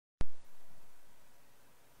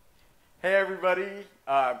Hey everybody,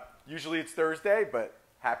 usually it's Thursday, but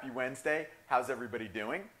happy Wednesday. How's everybody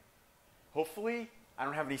doing? Hopefully I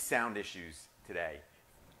don't have any sound issues today.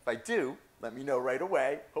 If I do, let me know right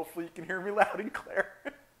away. Hopefully you can hear me loud and clear.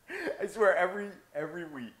 I swear every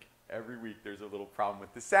week there's a little problem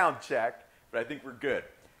with the sound check, but I think we're good.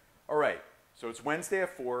 All right, so it's Wednesday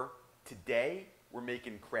at 4. Today we're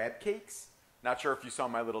making crab cakes. Not sure if you saw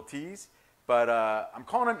my little tease, but I'm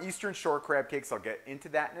calling them Eastern Shore crab cakes. I'll get into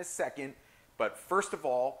that in a second. But first of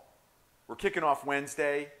all, we're kicking off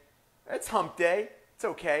Wednesday. It's hump day. It's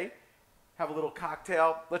okay. Have a little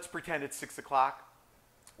cocktail. Let's pretend it's 6 o'clock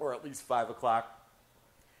or at least 5 o'clock.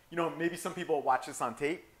 You know, maybe some people will watch this on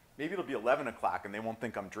tape. Maybe it'll be 11 o'clock and they won't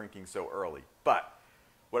think I'm drinking so early. But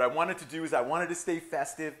what I wanted to do is I wanted to stay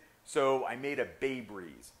festive, so I made a Bay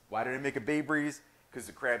Breeze. Why did I make a Bay Breeze? Because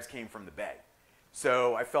the crabs came from the bay.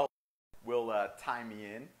 So I felt will tie me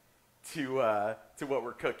in to what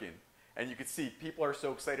we're cooking. And you can see people are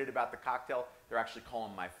so excited about the cocktail, they're actually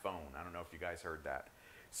calling my phone. I don't know if you guys heard that.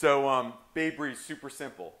 So Bay Breeze, super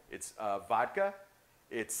simple. It's vodka,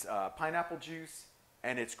 it's pineapple juice,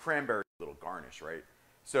 and it's cranberry, little garnish, right?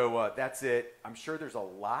 So that's it. I'm sure there's a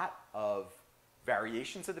lot of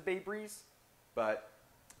variations of the Bay Breeze, but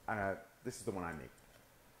this is the one I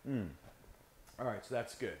make. All right, so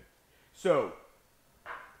that's good. So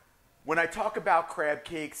when I talk about crab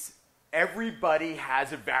cakes, everybody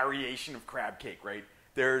has a variation of crab cake, right?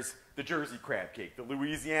 There's the Jersey crab cake, the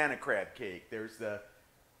Louisiana crab cake, there's the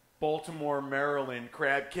Baltimore, Maryland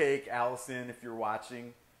crab cake. Allison, if you're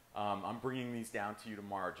watching, I'm bringing these down to you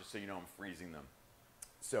tomorrow just so you know I'm freezing them.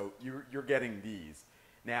 So you're getting these.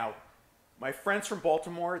 Now, my friends from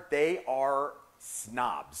Baltimore, they are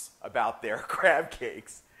snobs about their crab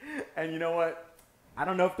cakes. And you know what? I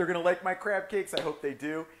don't know if they're going to like my crab cakes. I hope they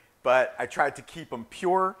do. But I tried to keep them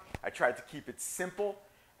pure. I tried to keep it simple.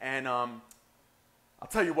 And I'll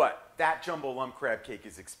tell you what, that jumbo lump crab cake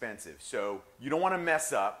is expensive. So you don't want to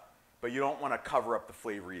mess up, but you don't want to cover up the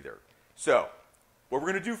flavor either. So what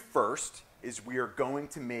we're going to do first is we are going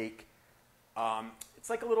to make,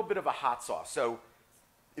 it's like a little bit of a hot sauce. So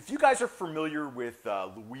if you guys are familiar with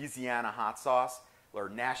Louisiana hot sauce or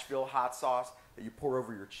Nashville hot sauce that you pour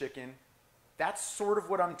over your chicken, that's sort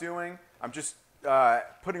of what I'm doing. I'm just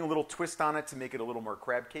putting a little twist on it to make it a little more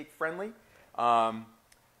crab cake friendly.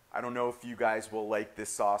 I don't know if you guys will like this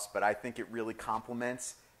sauce, but I think it really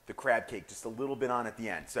complements the crab cake just a little bit on at the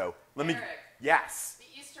end. So let me, yes.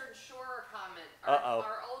 The Eastern Shore comment. Our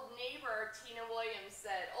old neighbor, Tina Williams,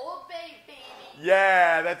 said, Old Bay, baby.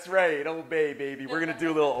 Yeah, that's right. Old Bay, baby. We're going to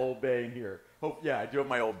do a little Old Bay in here. Yeah, I do have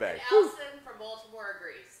my Old Bay. And Allison from Baltimore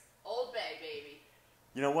agrees. Old Bay, baby.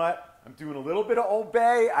 You know what? I'm doing a little bit of Old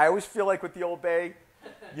Bay. I always feel like with the Old Bay,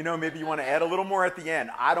 you know, maybe you want to add a little more at the end.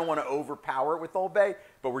 I don't want to overpower it with Old Bay,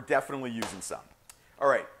 but we're definitely using some. All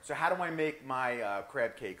right, so how do I make my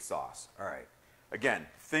crab cake sauce? All right, again,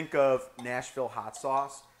 think of Nashville hot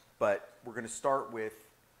sauce, but we're going to start with,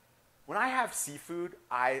 when I have seafood,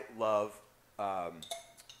 I love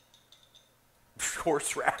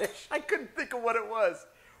horseradish. I couldn't think of what it was.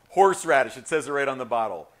 Horseradish, it says it right on the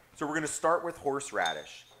bottle. So we're going to start with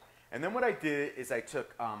horseradish. And then what I did is I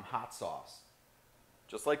took hot sauce,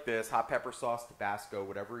 just like this, hot pepper sauce, Tabasco,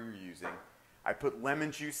 whatever you're using. I put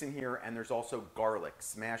lemon juice in here, and there's also garlic,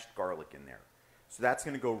 smashed garlic in there. So that's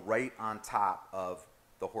going to go right on top of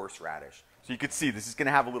the horseradish. So you can see this is going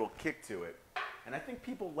to have a little kick to it. And I think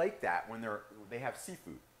people like that when they have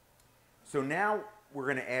seafood. So now we're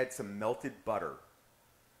going to add some melted butter,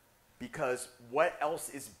 because what else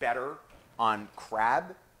is better on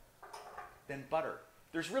crab than butter?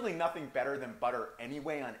 There's really nothing better than butter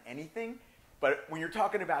anyway on anything, but when you're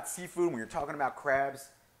talking about seafood, when you're talking about crabs,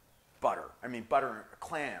 butter. I mean, butter,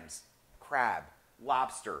 clams, crab,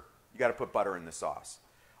 lobster, you got to put butter in the sauce.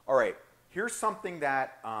 All right, here's something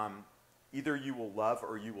that either you will love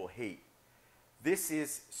or you will hate. This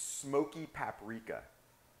is smoky paprika.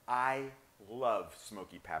 I love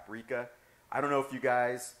smoky paprika. I don't know if you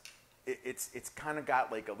guys, it's kind of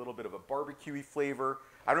got like a little bit of a barbecue-y flavor.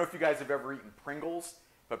 I don't know if you guys have ever eaten Pringles,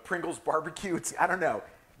 but Pringles barbecue, I don't know.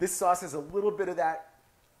 This sauce has a little bit of that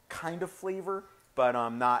kind of flavor, but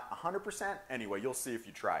not 100%. Anyway, you'll see if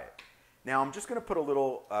you try it. Now I'm just going to put a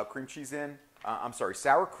little cream cheese in.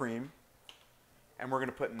 Sour cream. And we're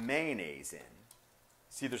going to put mayonnaise in.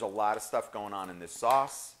 See, there's a lot of stuff going on in this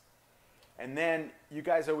sauce. And then you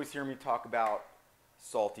guys always hear me talk about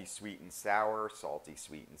salty, sweet, and sour. Salty,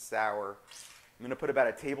 sweet, and sour. I'm going to put about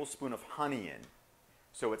a tablespoon of honey in.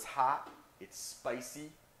 So it's hot, it's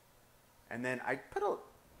spicy. And then I put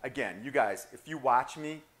again, you guys, if you watch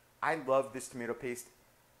me, I love this tomato paste.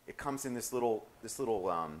 It comes in this little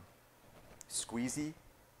squeezy.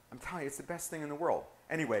 I'm telling you, it's the best thing in the world.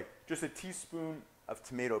 Anyway, just a teaspoon of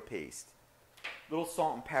tomato paste, little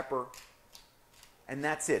salt and pepper, and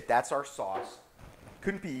that's it. That's our sauce.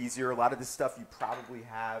 Couldn't be easier. A lot of this stuff you probably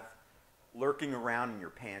have lurking around in your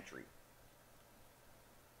pantry.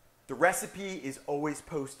 The recipe is always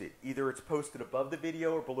posted. Either it's posted above the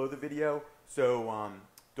video or below the video, so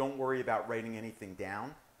don't worry about writing anything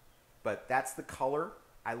down. But that's the color.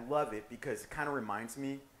 I love it because it kind of reminds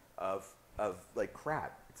me of like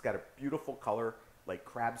crab. It's got a beautiful color like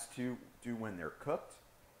crabs do when they're cooked.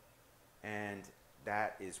 And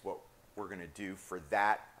that is what we're going to do for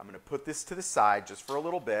that. I'm going to put this to the side just for a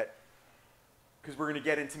little bit because we're going to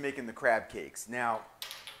get into making the crab cakes. Now,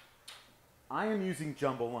 I am using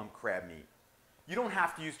jumbo lump crab meat. You don't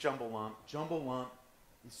have to use jumbo lump. Jumbo lump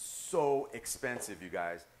is so expensive, you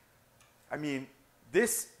guys. I mean,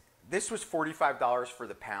 this was $45 for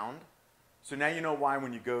the pound. So now you know why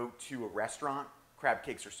when you go to a restaurant, crab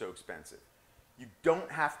cakes are so expensive. You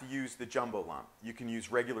don't have to use the jumbo lump. You can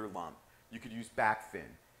use regular lump. You could use back fin.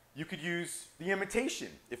 You could use the imitation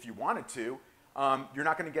if you wanted to. You're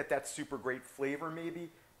not going to get that super great flavor maybe,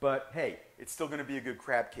 but hey, it's still going to be a good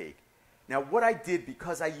crab cake. Now what I did,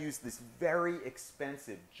 because I used this very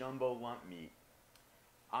expensive jumbo lump meat,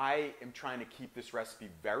 I am trying to keep this recipe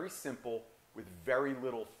very simple with very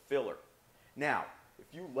little filler. Now, if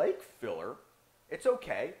you like filler, it's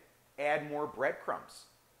okay. Add more breadcrumbs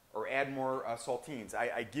or add more saltines.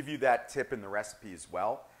 I give you that tip in the recipe as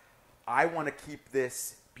well. I want to keep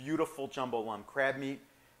this beautiful jumbo lump crab meat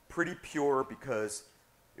pretty pure because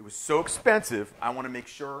it was so expensive. I want to make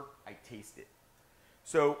sure I taste it.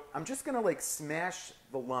 So I'm just going to like smash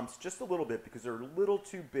the lumps just a little bit because they're a little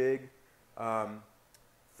too big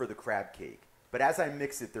for the crab cake. But as I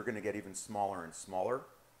mix it, they're going to get even smaller and smaller.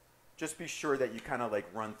 Just be sure that you kind of like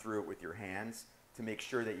run through it with your hands to make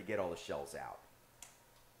sure that you get all the shells out.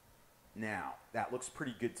 Now, that looks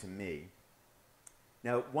pretty good to me.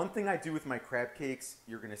 Now, one thing I do with my crab cakes,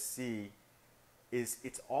 you're going to see, is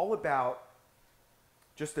it's all about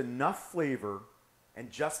just enough flavor and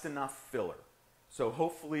just enough filler. So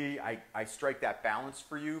hopefully I strike that balance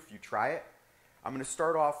for you if you try it. I'm going to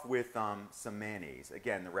start off with some mayonnaise.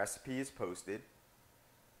 Again, the recipe is posted.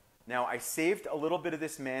 Now, I saved a little bit of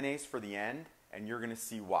this mayonnaise for the end, and you're going to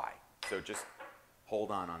see why. So just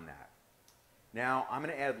hold on that. Now, I'm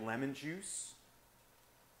going to add lemon juice.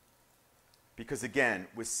 Because again,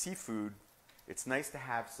 with seafood, it's nice to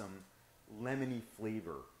have some lemony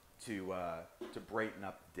flavor to brighten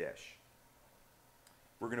up the dish.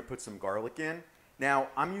 We're going to put some garlic in. Now,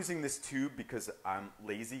 I'm using this tube because I'm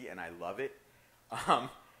lazy and I love it.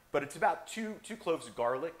 But it's about two cloves of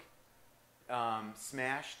garlic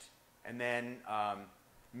smashed and then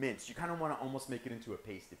minced. You kind of want to almost make it into a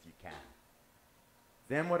paste if you can.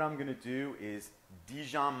 Then what I'm going to do is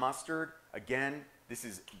Dijon mustard. Again, this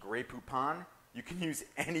is Grey Poupon. You can use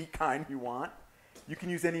any kind you want. You can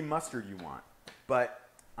use any mustard you want. But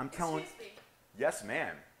I'm telling... Excuse me. Yes,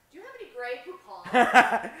 ma'am. Do you have any Grey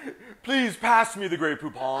Poupon? Please pass me the Grey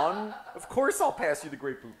Poupon. Of course I'll pass you the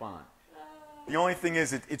Grey Poupon. The only thing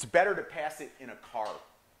is it's better to pass it in a car,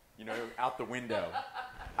 you know, out the window.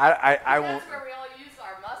 I won't... That's where we all use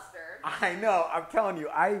our mustard. I know. I'm telling you,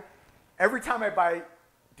 every time I buy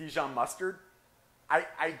Dijon mustard,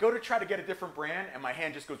 I go to try to get a different brand, and my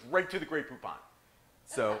hand just goes right to the Grey Poupon.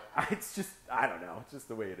 So it's just, I don't know. It's just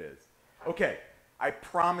the way it is. Okay, I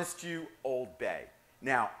promised you Old Bay.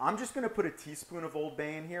 Now, I'm just going to put a teaspoon of Old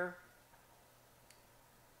Bay in here.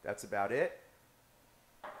 That's about it.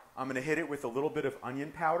 I'm going to hit it with a little bit of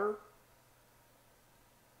onion powder.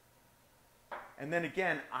 And then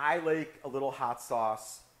again, I like a little hot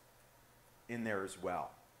sauce in there as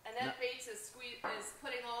well. Annette Bates is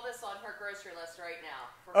putting all this on her grocery list right now.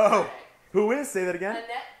 For Oh, Friday. who is? Say that again.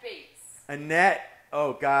 Annette Bates. Annette.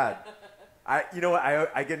 Oh, God. You know what?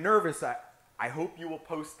 I get nervous. I hope you will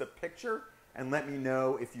post the picture and let me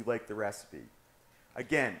know if you like the recipe.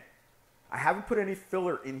 Again, I haven't put any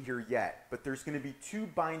filler in here yet, but there's going to be 2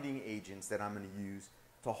 binding agents that I'm going to use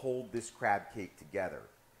to hold this crab cake together.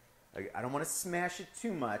 I don't want to smash it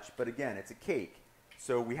too much, but again, it's a cake,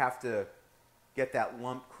 so we have to get that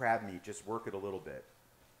lump crab meat, just work it a little bit.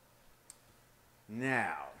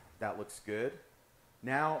 Now, that looks good.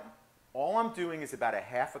 Now, all I'm doing is about a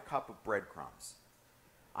half a cup of breadcrumbs.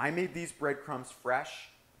 I made these breadcrumbs fresh.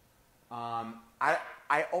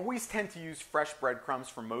 I always tend to use fresh breadcrumbs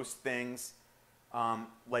for most things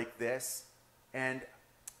like this. And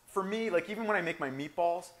for me, like even when I make my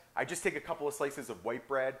meatballs, I just take a couple of slices of white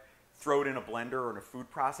bread, throw it in a blender or in a food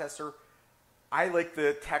processor. I like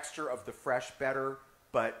the texture of the fresh better,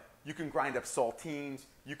 but you can grind up saltines.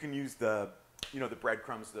 You can use the the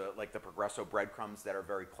breadcrumbs, like the Progresso breadcrumbs that are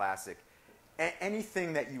very classic.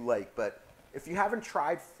 Anything that you like, but if you haven't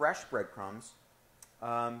tried fresh breadcrumbs,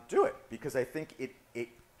 do it, because I think it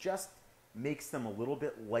just makes them a little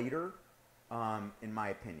bit lighter, in my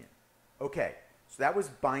opinion. Okay, so that was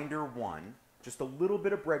binder 1, just a little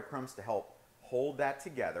bit of breadcrumbs to help hold that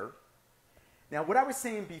together. Now, what I was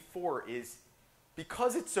saying before is,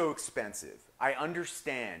 because it's so expensive, I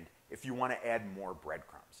understand if you want to add more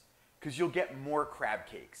breadcrumbs, because you'll get more crab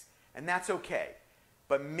cakes, and that's okay.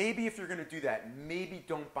 But maybe if you're going to do that, maybe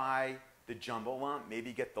don't buy the jumbo lump,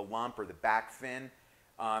 maybe get the lump or the back fin,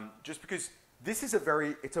 just because this is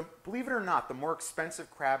believe it or not, the more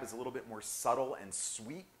expensive crab is a little bit more subtle and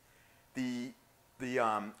sweet. The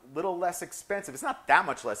little less expensive, it's not that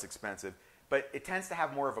much less expensive, but it tends to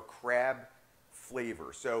have more of a crab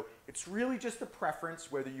flavor. So it's really just a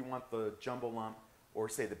preference whether you want the jumbo lump or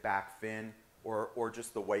say the back fin or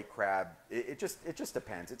just the white crab. It just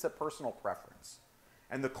depends. It's a personal preference.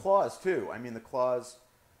 And the claws too. I mean, the claws,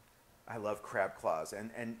 I love crab claws,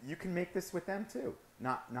 and you can make this with them too.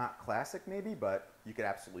 Not classic maybe, but you could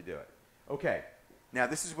absolutely do it. Okay, now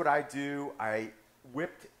this is what I do. I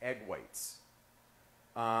whipped egg whites.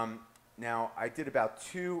 Now I did about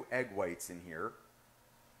 2 egg whites in here.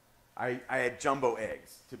 I had jumbo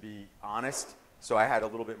eggs, to be honest, so I had a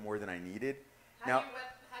little bit more than I needed. How do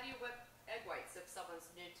you whip egg whites if someone's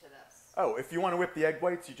new to this? Oh, if you want to whip the egg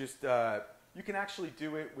whites, you just you can actually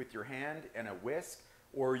do it with your hand and a whisk,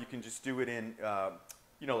 or you can just do it in,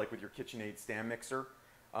 like with your KitchenAid stand mixer.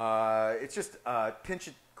 It's just a pinch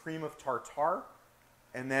of cream of tartar,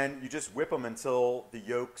 and then you just whip them until the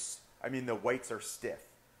whites are stiff.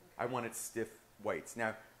 I wanted stiff whites.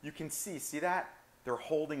 Now, you can see that? They're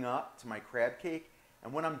holding up to my crab cake.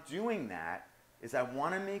 And when I'm doing that is I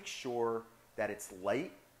want to make sure that it's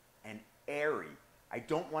light and airy. I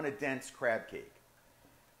don't want a dense crab cake.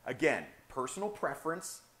 Again, personal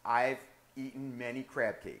preference. I've eaten many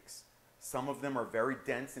crab cakes. Some of them are very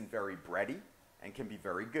dense and very bready and can be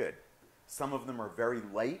very good. Some of them are very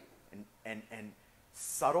light and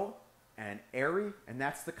subtle and airy, and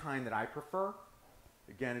that's the kind that I prefer.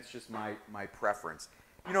 Again, it's just my preference.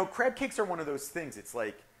 Crab cakes are one of those things. It's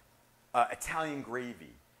like Italian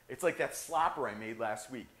gravy. It's like that slopper I made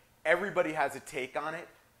last week. Everybody has a take on it.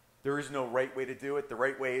 There is no right way to do it. The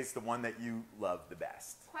right way is the one that you love the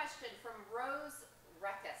best. Question from Rose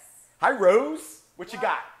Reckus. Hi, Rose. What you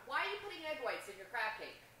got? Why are you putting egg whites in your crab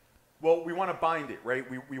cake? Well, we want to bind it, right?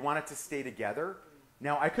 We want it to stay together.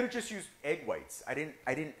 Now, I could have just used egg whites. I didn't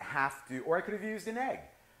have to, or I could have used an egg.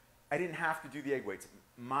 I didn't have to do the egg whites.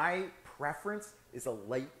 My preference is a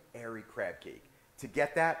light, airy crab cake. To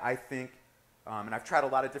get that, I think, and I've tried a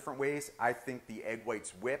lot of different ways, I think the egg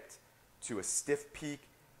whites whipped to a stiff peak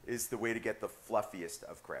is the way to get the fluffiest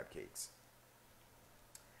of crab cakes.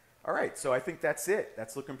 All right, so I think that's it.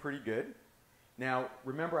 That's looking pretty good. Now,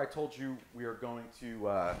 remember I told you we are going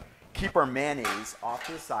to keep our mayonnaise off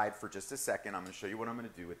to the side for just a second. I'm going to show you what I'm going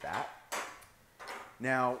to do with that.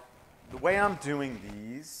 Now, the way I'm doing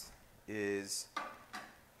these is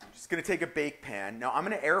just going to take a bake pan. Now, I'm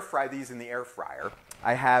going to air fry these in the air fryer.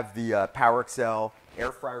 I have the PowerXL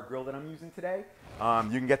Air Fryer grill that I'm using today.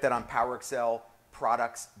 You can get that on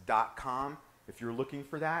PowerXLProducts.com if you're looking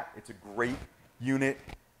for that. It's a great unit.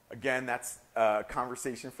 Again, that's a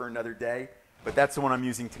conversation for another day, but that's the one I'm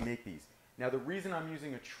using to make these. Now, the reason I'm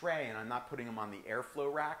using a tray and I'm not putting them on the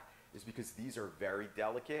airflow rack is because these are very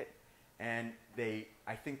delicate, and I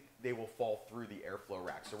think they will fall through the airflow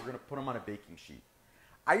rack. So we're going to put them on a baking sheet.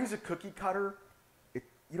 I use a cookie cutter.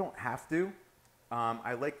 You don't have to.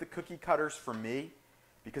 I like the cookie cutters for me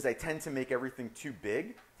because I tend to make everything too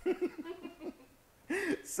big.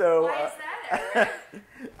 So, why is that,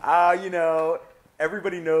 Eric?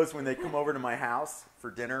 Everybody knows when they come over to my house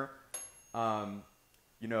for dinner,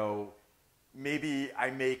 maybe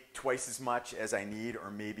I make twice as much as I need,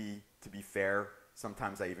 or maybe, to be fair,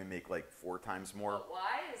 sometimes I even make like 4 times more. But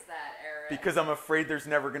why is that, Eric? Because I'm afraid there's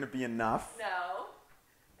never going to be enough. No.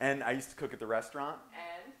 And I used to cook at the restaurant.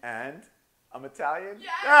 And I'm Italian.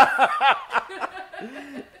 Yes!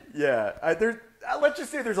 Yeah. Let's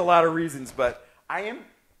just say there's a lot of reasons, but I am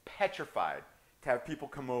petrified to have people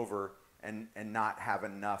come over and not have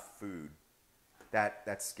enough food.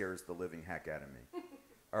 That scares the living heck out of me.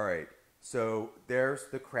 All right. So there's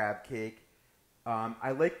the crab cake.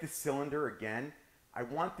 I like the cylinder again. I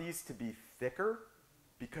want these to be thicker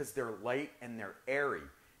because they're light and they're airy.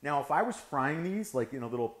 Now, if I was frying these, like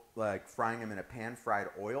frying them in a pan-fried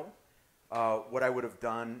oil, what I would have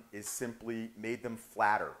done is simply made them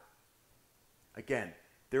flatter. Again,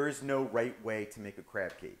 there is no right way to make a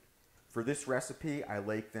crab cake. For this recipe, I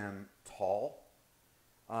like them tall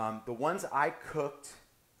The ones I cooked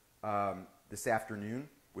this afternoon,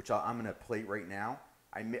 which I'm going to plate right now,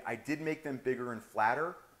 I did make them bigger and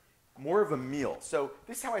flatter, more of a meal. So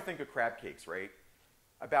this is how I think of crab cakes, right?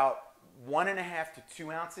 About 1.5 to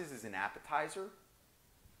 2 ounces is an appetizer.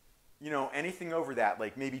 You know, anything over that,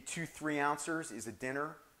 like maybe 2-3 ounces is a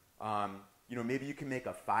dinner. You know, maybe you can make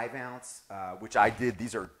a 5 ounce, which I did.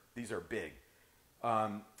 These are big.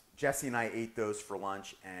 Jesse and I ate those for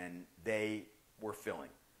lunch, and they were filling.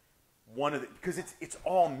 Because it's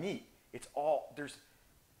all meat. There's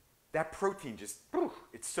that protein just,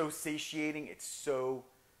 it's so satiating. It's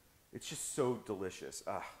just so delicious.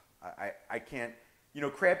 I can't, you know,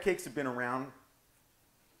 crab cakes have been around.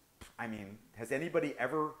 I mean, has anybody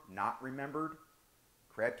ever not remembered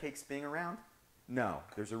crab cakes being around? No,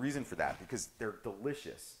 there's a reason for that, because they're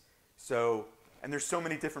delicious. So, and there's so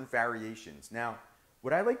many different variations. Now,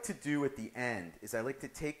 what I like to do at the end is I like to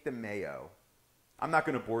take the mayo. I'm not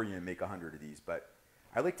going to bore you and make 100 of these, but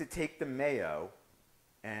I like to take the mayo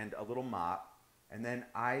and a little mop, and then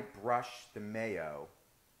I brush the mayo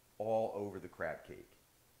all over the crab cake.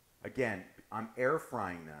 Again, I'm air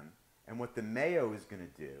frying them, and what the mayo is going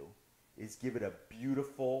to do is give it a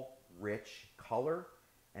beautiful, rich color,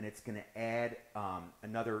 and it's going to add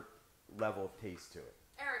another level of taste to it.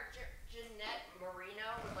 Eric, Jeanette Marino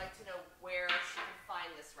would like to know where she can find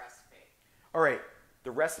this recipe. All right,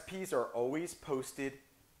 the recipes are always posted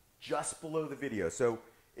just below the video. So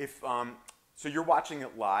if so you're watching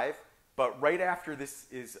it live, but right after this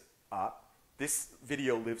is up, this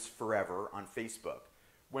video lives forever on Facebook.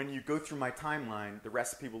 When you go through my timeline, the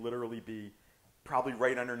recipe will literally be probably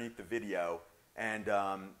right underneath the video, and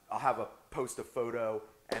I'll have a post a photo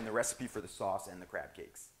and the recipe for the sauce and the crab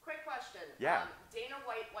cakes. Quick question. Yeah. Dana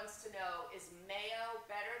White wants to know, is mayo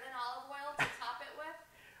better than olive oil to top it with?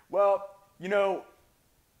 Well, you know,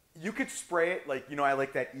 you could spray it, like, you know, I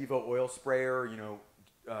like that Evo oil sprayer, you know,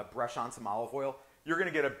 brush on some olive oil. You're going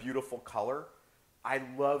to get a beautiful color. I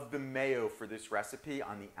love the mayo for this recipe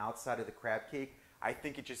on the outside of the crab cake. I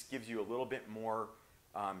think it just gives you a little bit more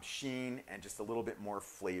sheen and just a little bit more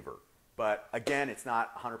flavor. But again, it's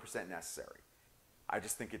not 100% necessary. I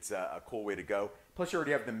just think it's a cool way to go. Plus, you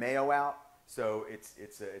already have the mayo out, so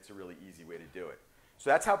it's a really easy way to do it. So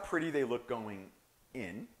that's how pretty they look going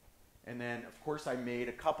in. And then, of course, I made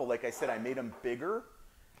a couple. Like I said, I made them bigger.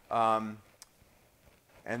 And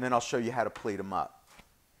then I'll show you how to plate them up.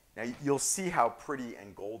 Now, you'll see how pretty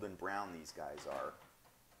and golden brown these guys are.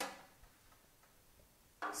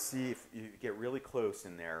 See, if you get really close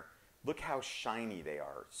in there, look how shiny they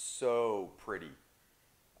are. So pretty.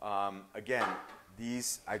 Again,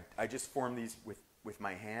 these, I just formed these with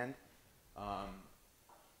my hand.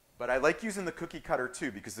 But I like using the cookie cutter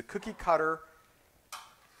too, because the cookie cutter,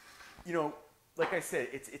 you know, like I said,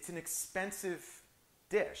 it's an expensive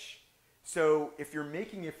dish. So if you're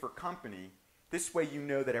making it for company, this way you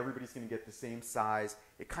know that everybody's going to get the same size.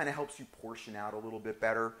 It kind of helps you portion out a little bit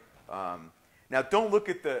better. Now, do not look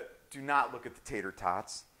at the tater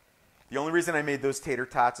tots. The only reason I made those tater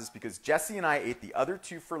tots is because Jesse and I ate the other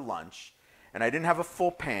two for lunch, and I didn't have a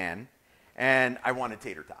full pan, and I wanted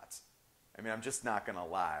tater tots. I mean, I'm just not going to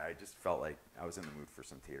lie. I just felt like I was in the mood for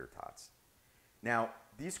some tater tots. Now,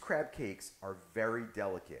 these crab cakes are very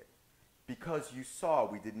delicate because you saw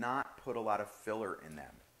we did not put a lot of filler in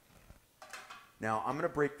them. Now, I'm going to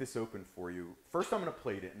break this open for you. First, I'm going to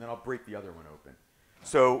plate it, and then I'll break the other one open.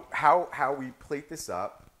 So how we plate this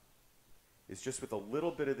up is just with a little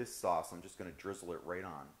bit of this sauce. I'm just going to drizzle it right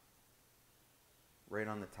on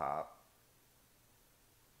the top.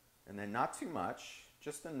 And then not too much,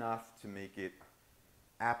 just enough to make it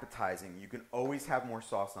appetizing. You can always have more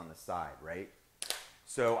sauce on the side, right?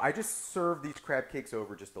 So I just serve these crab cakes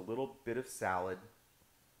over just a little bit of salad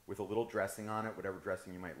with a little dressing on it, whatever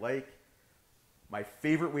dressing you might like. My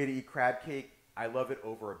favorite way to eat crab cake, I love it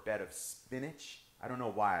over a bed of spinach. I don't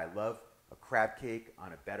know why. I love a crab cake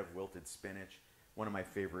on a bed of wilted spinach. One of my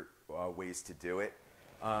favorite ways to do it.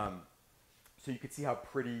 So you can see how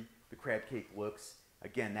pretty the crab cake looks.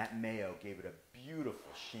 Again, that mayo gave it a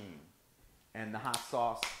beautiful sheen. And the hot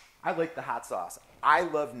sauce, I like the hot sauce. I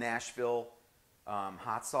love Nashville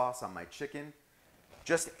hot sauce on my chicken.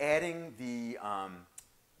 Just adding the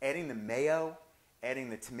mayo, adding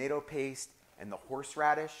the tomato paste, and the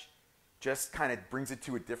horseradish just kind of brings it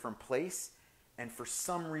to a different place. And for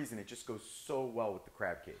some reason, it just goes so well with the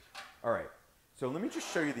crab cake. All right, so let me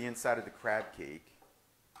just show you the inside of the crab cake.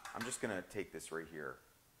 I'm just going to take this right here.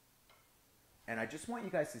 And I just want you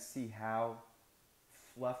guys to see how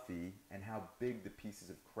fluffy and how big the pieces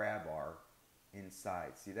of crab are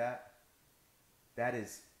inside. See that? That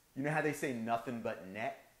is, you know how they say nothing but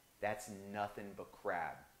net? That's nothing but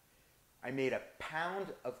crab. I made a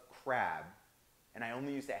pound of crab, and I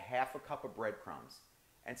only used a half a cup of breadcrumbs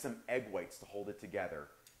and some egg whites to hold it together.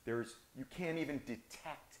 You can't even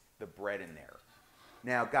detect the bread in there.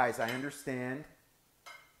 Now, guys, I understand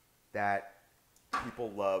that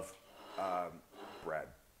people love bread,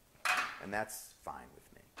 and that's fine with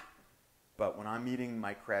me. But when I'm eating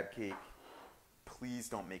my crab cake, please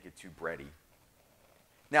don't make it too bready.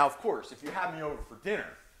 Now, of course, if you have me over for dinner,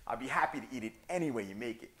 I'll be happy to eat it any way you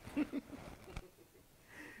make it.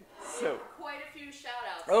 So, quite a few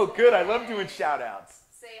shout-outs. Oh, good. I love doing shout-outs.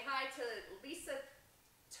 Say hi to Lisa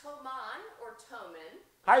Toman or Toman.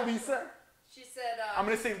 Hi, Lisa. She said... I'm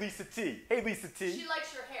going to say Lisa T. Hey, Lisa T. She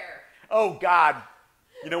likes your hair. Oh, God.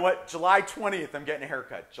 You know what? July 20th, I'm getting a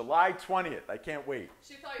haircut. July 20th. I can't wait.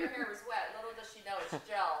 She thought your hair was wet. Little does she know it's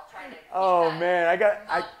gel. Trying to keep oh, man. I got...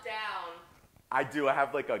 down. I do. I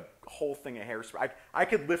have like a whole thing of hairspray. I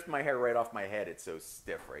could lift my hair right off my head. It's so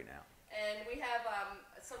stiff right now. And we have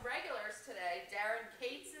some regulars today. Darren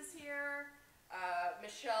Cates is here.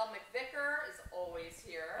 Michelle McVicker is always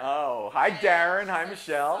here. Oh, hi, Darren. Hi,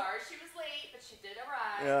 Michelle. Sorry she was late, but she did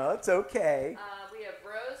arrive. Yeah, it's okay. We have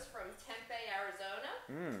Rose from Tempe,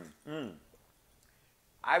 Arizona.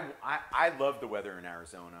 I love the weather in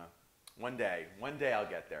Arizona. One day I'll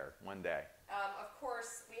get there. One day. Of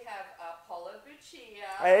course, we have Paula Buccia.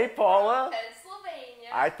 Hey, Paula. From Pennsylvania.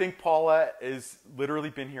 I think Paula has literally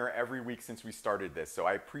been here every week since we started this, so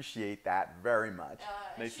I appreciate that very much.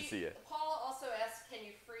 Nice to see you. Paula also asked, can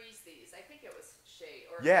you freeze these? I think it was Shay.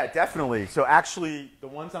 Yeah, definitely. So actually, the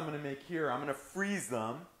ones I'm going to make here, I'm going to freeze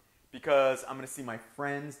them because I'm going to see my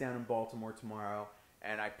friends down in Baltimore tomorrow,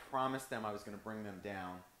 and I promised them I was going to bring them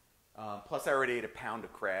down. Plus, I already ate a pound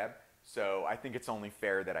of crab, so I think it's only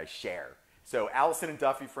fair that I share. So Allison and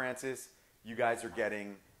Duffy Francis, you guys are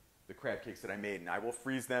getting the crab cakes that I made, and I will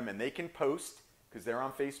freeze them, and they can post, because they're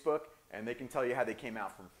on Facebook, and they can tell you how they came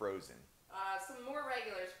out from frozen. Some more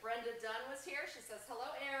regulars. Brenda Dunn was here. She says, hello,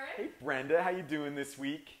 Aaron. Hey, Brenda. How you doing this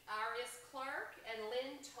week? Arius Clark and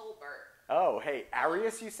Lynn Tolbert. Oh, hey,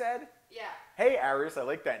 Arius, you said? Yeah. Hey, Arius, I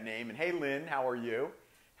like that name. And hey, Lynn, how are you?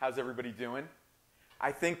 How's everybody doing?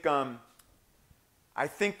 I think that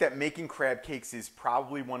making crab cakes is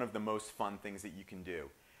probably one of the most fun things that you can do.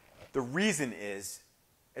 The reason is,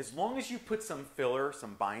 as long as you put some filler,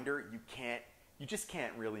 some binder, you just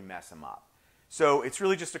can't really mess them up. So it's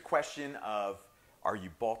really just a question of, are you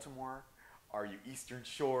Baltimore? Are you Eastern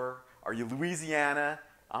Shore? Are you Louisiana?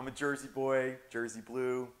 I'm a Jersey boy, Jersey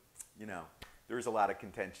blue. You know, there's a lot of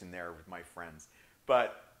contention there with my friends.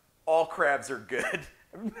 But all crabs are good.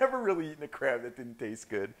 I've never really eaten a crab that didn't taste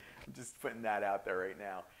good. I'm just putting that out there right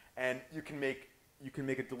now. And you can make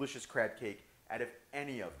a delicious crab cake out of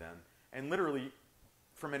any of them, and literally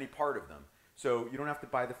from any part of them. So you don't have to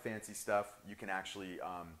buy the fancy stuff. You can actually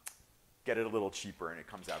get it a little cheaper, and it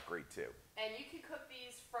comes out great too. And you can cook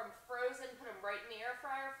these from frozen, put them right in the air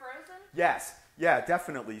fryer frozen? Yes, yeah,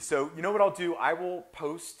 definitely. So you know what I'll do? I will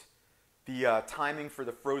post the timing for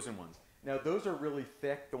the frozen ones. Now those are really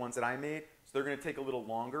thick, the ones that I made, so they're going to take a little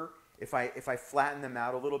longer. If I flatten them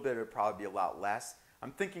out a little bit, it would probably be a lot less.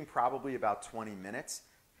 I'm thinking probably about 20 minutes.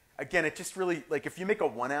 Again, it just really, like if you make a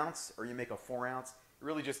 1 ounce or you make a 4 ounce, it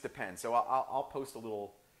really just depends. So I'll post a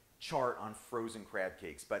little chart on frozen crab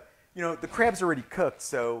cakes. But you know, the crab's already cooked,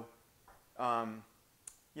 so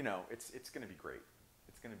you know, it's going to be great.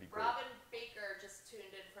 It's going to be great. Robin Baker just tuned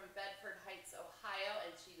in from Bedford Heights, Ohio,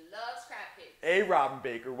 and she loves crab cakes. Hey, Robin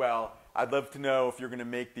Baker. Well, I'd love to know if you're going to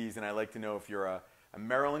make these, and I'd like to know if you're a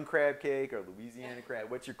Maryland crab cake or Louisiana crab.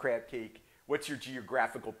 What's your crab cake? What's your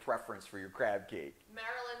geographical preference for your crab cake?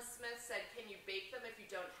 Marilyn Smith said, can you bake them if you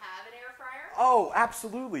don't have an air fryer? Oh,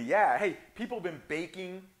 absolutely, yeah. Hey, people have been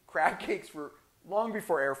baking crab cakes for long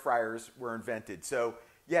before air fryers were invented. So,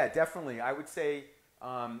 yeah, definitely. I would say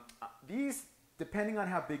these, depending on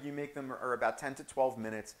how big you make them, are about 10 to 12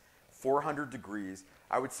 minutes, 400 degrees.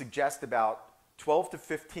 I would suggest about 12 to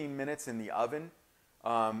 15 minutes in the oven,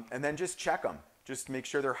 and then just check them. Just make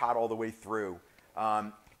sure they're hot all the way through.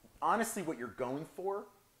 Honestly, what you're going for,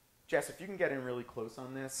 Jess, if you can get in really close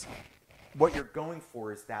on this, what you're going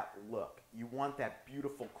for is that look. You want that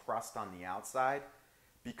beautiful crust on the outside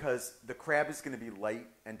because the crab is going to be light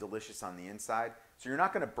and delicious on the inside. So you're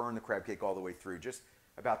not going to burn the crab cake all the way through. Just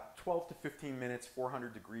about 12 to 15 minutes,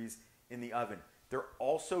 400 degrees in the oven. They're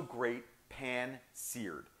also great pan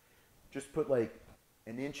seared. Just put like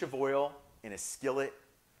an inch of oil in a skillet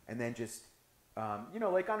and then just, you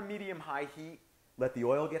know, like on a medium-high heat, let the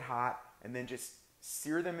oil get hot and then just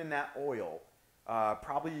sear them in that oil.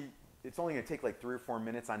 Probably, it's only going to take like 3 or 4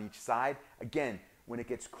 minutes on each side. Again, when it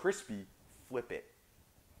gets crispy, flip it.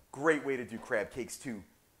 Great way to do crab cakes too.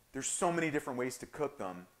 There's so many different ways to cook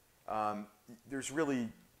them. You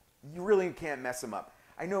really can't mess them up.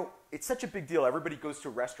 I know it's such a big deal. Everybody goes to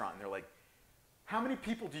a restaurant and they're like, how many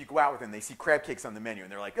people do you go out with and they see crab cakes on the menu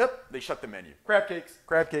and they're like, oh, they shut the menu. Crab cakes,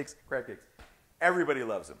 crab cakes, crab cakes. Everybody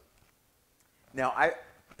loves them. Now,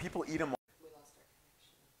 people eat them. We lost our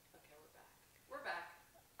connection. Okay, we're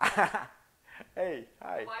back. Hey,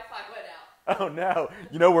 hi. The Wi-Fi went out. Oh no,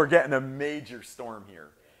 you know we're getting a major storm here.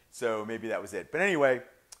 So maybe that was it. But anyway,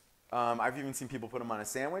 I've even seen people put them on a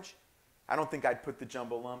sandwich. I don't think I'd put the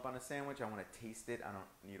jumbo lump on a sandwich. I want to taste it. I don't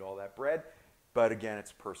need all that bread. But again,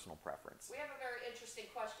 it's personal preference. We have a very interesting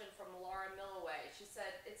question from Laura Millaway. She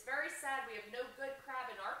said, it's very sad we have no good crab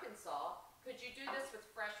in Arkansas. Could you do this with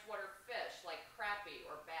freshwater fish like crappie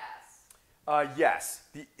or bass? Yes.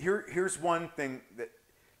 Here's one thing that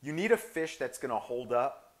you need a fish that's going to hold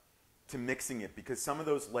up to mixing it, because some of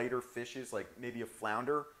those lighter fishes, like maybe a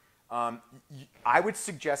flounder, I would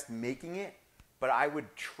suggest making it, but I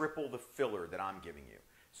would triple the filler that I'm giving you.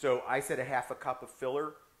 So I said a half a cup of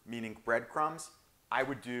filler, meaning breadcrumbs. I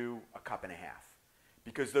would do a cup and a half,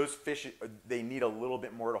 because those fish, they need a little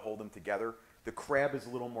bit more to hold them together. The crab is a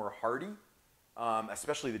little more hardy,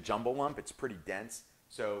 especially the jumbo lump. It's pretty dense.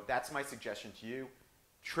 So that's my suggestion to you.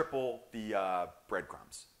 Triple the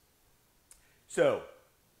breadcrumbs. So,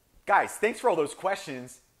 guys, thanks for all those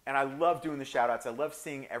questions. And I love doing the shout outs. I love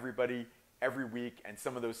seeing everybody every week. And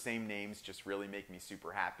some of those same names just really make me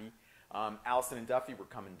super happy. Allison and Duffy, we're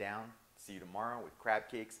coming down. See you tomorrow with crab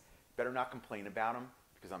cakes. Better not complain about them,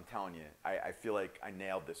 because I'm telling you, I feel like I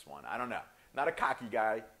nailed this one. I don't know. Not a cocky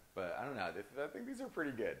guy, but I don't know. I think these are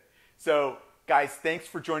pretty good. So, guys, thanks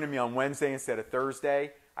for joining me on Wednesday instead of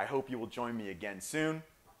Thursday. I hope you will join me again soon.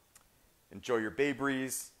 Enjoy your Bay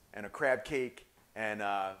Breeze and a crab cake. And,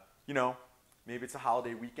 you know, maybe it's a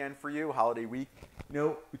holiday weekend for you, holiday week. You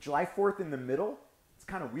know, with July 4th in the middle, it's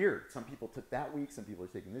kind of weird. Some people took that week. Some people are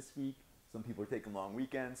taking this week. Some people are taking long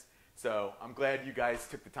weekends. So I'm glad you guys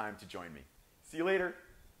took the time to join me. See you later.